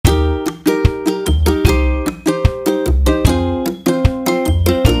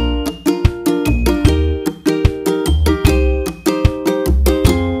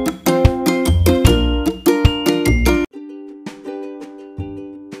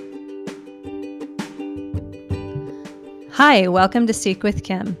Hi, welcome to Seek with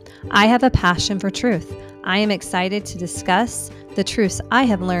Kim. I have a passion for truth. I am excited to discuss the truths I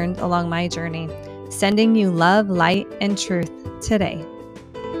have learned along my journey, sending you love, light, and truth today.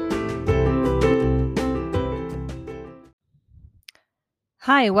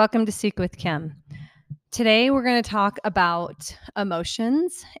 Hi, welcome to Seek with Kim. Today we're going to talk about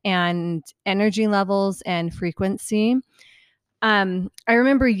emotions and energy levels and frequency. I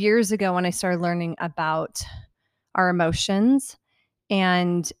remember years ago when I started learning about our emotions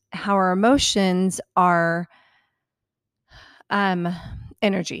and how our emotions are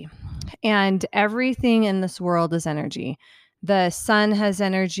energy, and everything in this world is energy. The sun has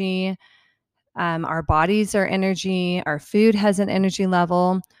energy. Our bodies are energy. Our food has an energy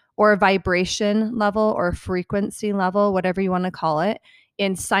level or a vibration level or frequency level, whatever you want to call it.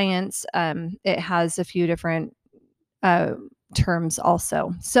 In science, it has a few different terms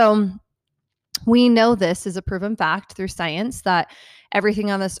also. So we know this is a proven fact through science that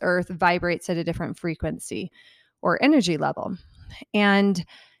everything on this earth vibrates at a different frequency or energy level. And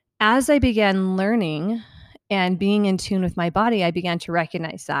as I began learning and being in tune with my body, I began to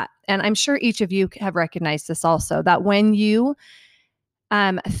recognize that. And I'm sure each of you have recognized this also, that when you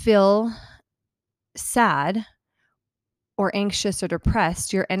feel sad or anxious or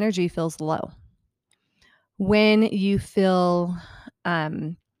depressed, your energy feels low. When you feel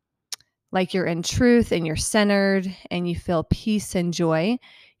like you're in truth and you're centered and you feel peace and joy,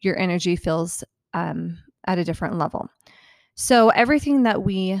 your energy feels at a different level. So everything that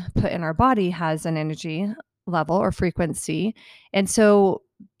we put in our body has an energy level or frequency. And so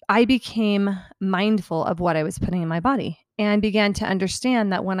I became mindful of what I was putting in my body and began to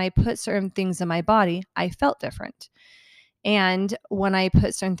understand that when I put certain things in my body, I felt different. And when I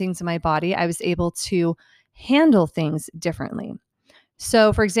put certain things in my body, I was able to handle things differently.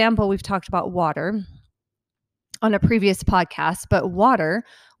 So, for example, we've talked about water on a previous podcast, but water,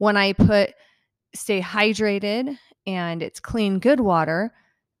 when I stay hydrated and it's clean, good water,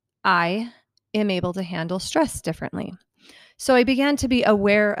 I am able to handle stress differently. So I began to be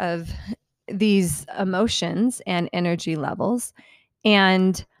aware of these emotions and energy levels.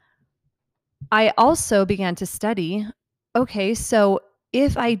 And I also began to study, okay, so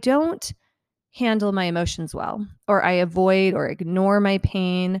if I don't handle my emotions well, or I avoid or ignore my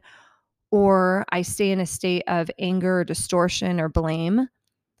pain, or I stay in a state of anger or distortion or blame,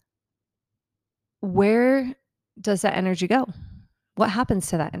 where does that energy go? What happens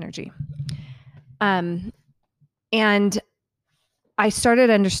to that energy? And I started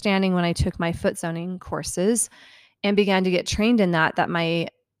understanding when I took my foot zoning courses and began to get trained in that my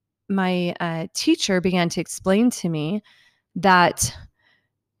teacher began to explain to me that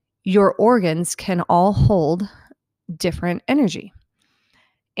your organs can all hold different energy.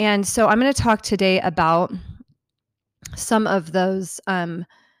 And so I'm going to talk today about some of those,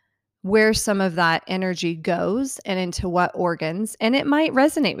 where some of that energy goes and into what organs, and it might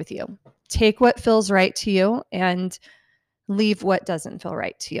resonate with you. Take what feels right to you and leave what doesn't feel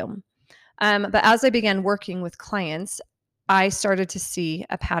right to you. But as I began working with clients, I started to see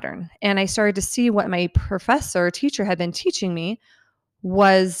a pattern, and I started to see what my teacher had been teaching me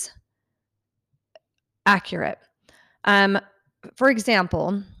was accurate. For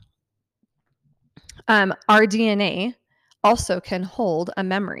example, our DNA also can hold a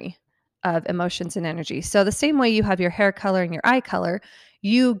memory of emotions and energy. So the same way you have your hair color and your eye color,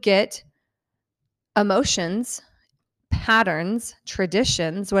 you get emotions, patterns,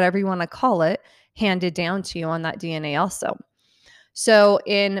 traditions, whatever you want to call it, handed down to you on that DNA also. So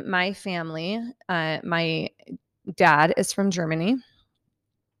in my family, my dad is from Germany,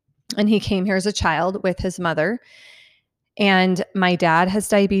 and he came here as a child with his mother. And my dad has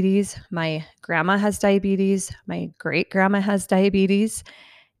diabetes. My grandma has diabetes. My great grandma has diabetes.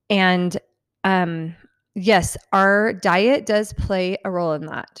 And yes, our diet does play a role in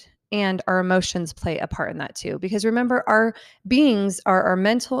that. And our emotions play a part in that too. Because remember, our beings are our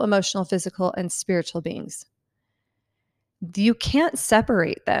mental, emotional, physical, and spiritual beings. You can't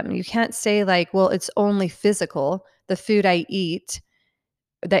separate them. You can't say, like, well, it's only physical, the food I eat,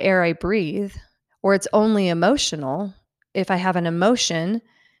 the air I breathe, or it's only emotional. If I have an emotion,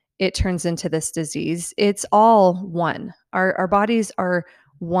 it turns into this disease. It's all one. Our bodies are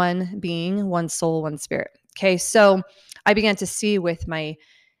one being, one soul, one spirit. Okay, so I began to see with my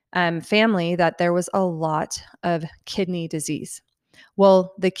family that there was a lot of kidney disease.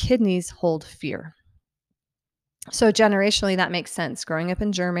 Well, the kidneys hold fear. So generationally, that makes sense. Growing up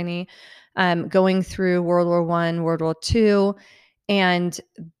in Germany, going through World War I, World War II, and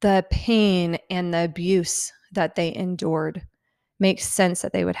the pain and the abuse that they endured, makes sense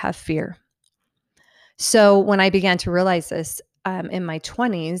that they would have fear. So when I began to realize this in my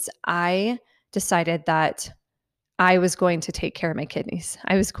 20s, I decided that I was going to take care of my kidneys.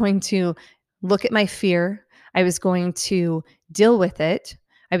 I was going to look at my fear. I was going to deal with it.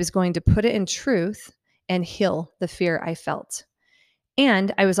 I was going to put it in truth and heal the fear I felt.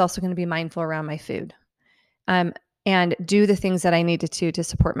 And I was also going to be mindful around my food, um, and do the things that I needed to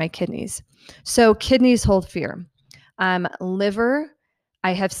support my kidneys. So kidneys hold fear. Liver,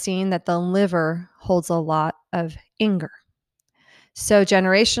 I have seen that the liver holds a lot of anger. So,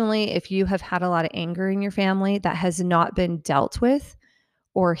 generationally, if you have had a lot of anger in your family that has not been dealt with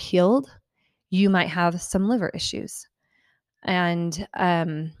or healed, you might have some liver issues. And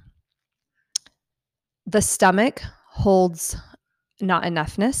the stomach holds not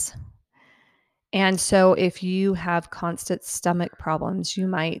enoughness. And so, if you have constant stomach problems, you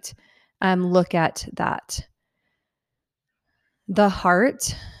might look at that. The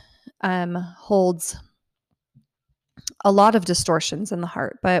heart holds a lot of distortions in the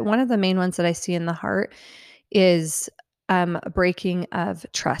heart, but one of the main ones that I see in the heart is a breaking of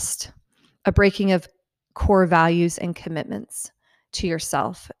trust, a breaking of core values and commitments to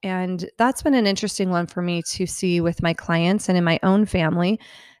yourself. And that's been an interesting one for me to see with my clients and in my own family,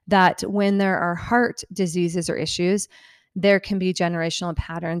 that when there are heart diseases or issues, there can be generational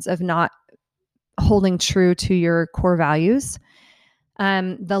patterns of not holding true to your core values.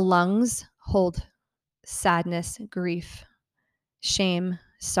 The lungs hold sadness, grief, shame,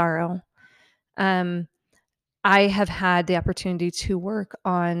 sorrow. I have had the opportunity to work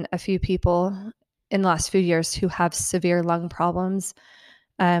on a few people in the last few years who have severe lung problems,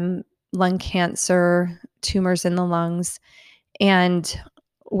 lung cancer, tumors in the lungs. And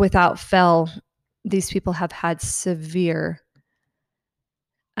without fail, these people have had severe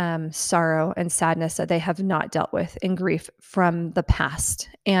sorrow and sadness that they have not dealt with, and grief from the past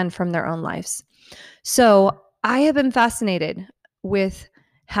and from their own lives. So I have been fascinated with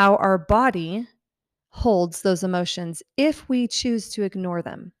how our body holds those emotions if we choose to ignore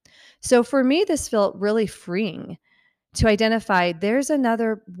them. So for me, this felt really freeing to identify there's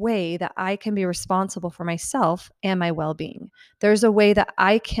another way that I can be responsible for myself and my well-being. There's a way that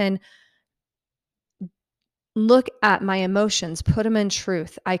I can look at my emotions, put them in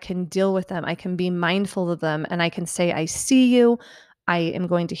truth. I can deal with them. I can be mindful of them, and I can say, I see you. I am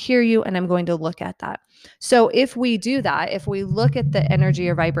going to hear you, and I'm going to look at that. So if we do that, if we look at the energy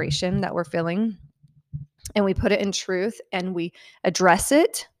or vibration that we're feeling and we put it in truth and we address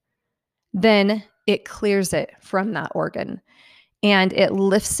it, then it clears it from that organ and it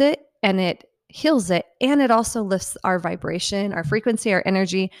lifts it and it heals it. And it also lifts our vibration, our frequency, our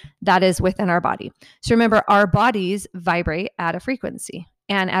energy that is within our body. So remember, our bodies vibrate at a frequency.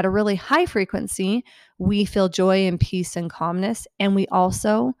 And at a really high frequency, we feel joy and peace and calmness. And we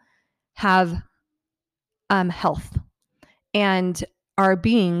also have health. And our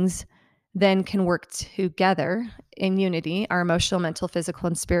beings then can work together in unity, our emotional, mental, physical,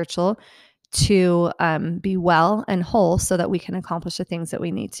 and spiritual, to be well and whole so that we can accomplish the things that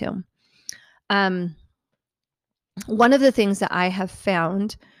we need to. One of the things that I have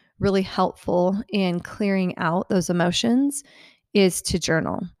found really helpful in clearing out those emotions is to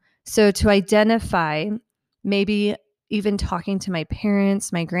journal. So to identify, maybe even talking to my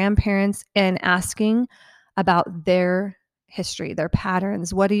parents, my grandparents, and asking about their history, their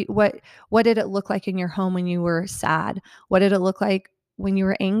patterns. What did it look like in your home when you were sad? What did it look like when you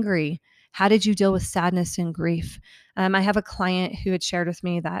were angry? How did you deal with sadness and grief? I have a client who had shared with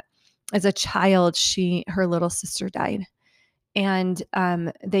me that as a child, her little sister died, and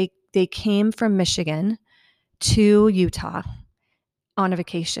they came from Michigan to Utah on a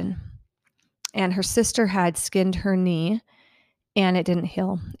vacation, and her sister had skinned her knee and it didn't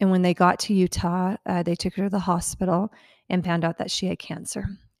heal. And when they got to Utah, they took her to the hospital and found out that she had cancer.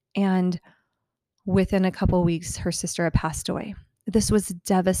 And within a couple of weeks, her sister had passed away. This was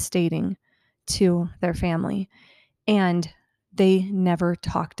devastating to their family, and they never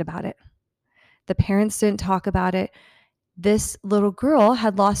talked about it. The parents didn't talk about it. This little girl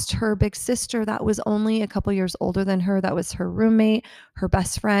had lost her big sister that was only a couple years older than her. That was her roommate, her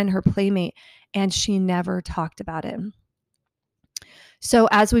best friend, her playmate, and she never talked about it. So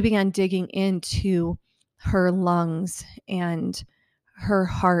as we began digging into her lungs and her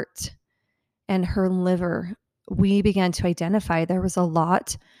heart and her liver, we began to identify there was a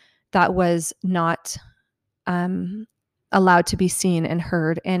lot that was not allowed to be seen and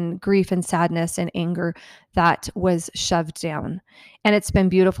heard, and grief and sadness and anger that was shoved down. And it's been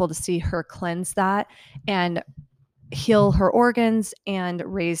beautiful to see her cleanse that and heal her organs and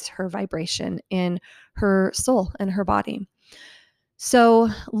raise her vibration in her soul and her body. So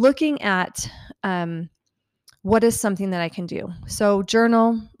looking at what is something that I can do? So,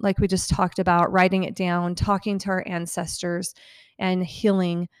 journal, like we just talked about, writing it down, talking to our ancestors, and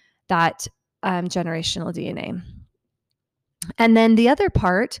healing that generational DNA. And then the other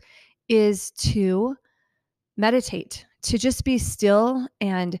part is to meditate, to just be still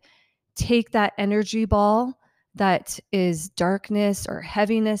and take that energy ball that is darkness or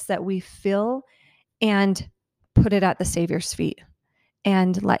heaviness that we feel and put it at the Savior's feet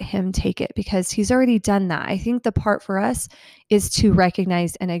and let him take it, because he's already done that. I think the part for us is to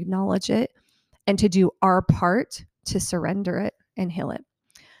recognize and acknowledge it and to do our part to surrender it and heal it.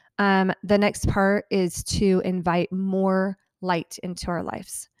 The next part is to invite more light into our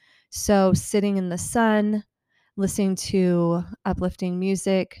lives. So sitting in the sun, listening to uplifting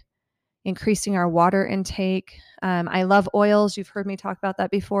music, increasing our water intake. I love oils. You've heard me talk about that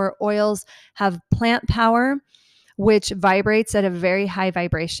before. Oils have plant power, which vibrates at a very high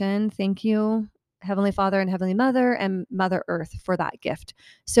vibration. Thank you, Heavenly Father and Heavenly Mother and Mother Earth, for that gift.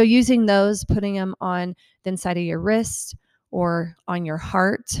 So using those, putting them on the inside of your wrist or on your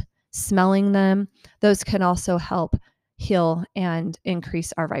heart, smelling them, those can also help heal and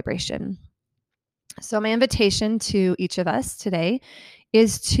increase our vibration. So my invitation to each of us today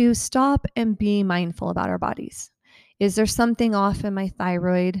is to stop and be mindful about our bodies. Is there something off in my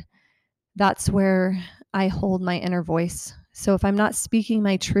thyroid? That's where I hold my inner voice. So if I'm not speaking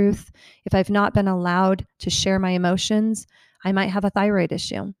my truth, if I've not been allowed to share my emotions, I might have a thyroid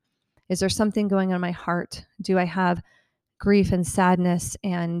issue. Is there something going on in my heart? Do I have grief and sadness?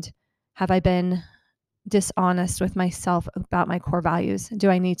 And have I been dishonest with myself about my core values? Do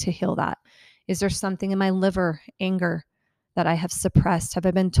I need to heal that? Is there something in my liver, anger, that I have suppressed? Have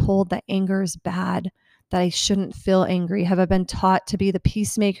I been told that anger is bad, that I shouldn't feel angry? Have I been taught to be the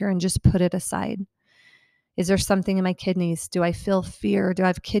peacemaker and just put it aside? Is there something in my kidneys? Do I feel fear? Do I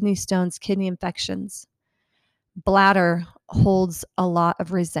have kidney stones, kidney infections? Bladder holds a lot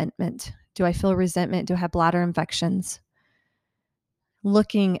of resentment. Do I feel resentment? Do I have bladder infections?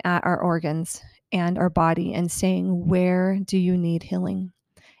 Looking at our organs and our body and saying, where do you need healing?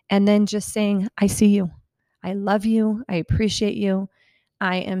 And then just saying, I see you. I love you. I appreciate you.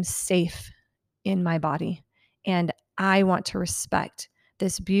 I am safe in my body. And I want to respect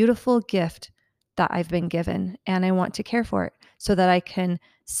this beautiful gift that I've been given. And I want to care for it so that I can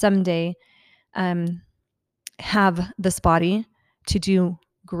someday have this body to do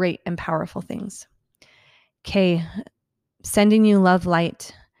great and powerful things. Okay, sending you love,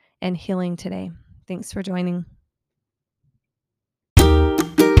 light, and healing today. Thanks for joining.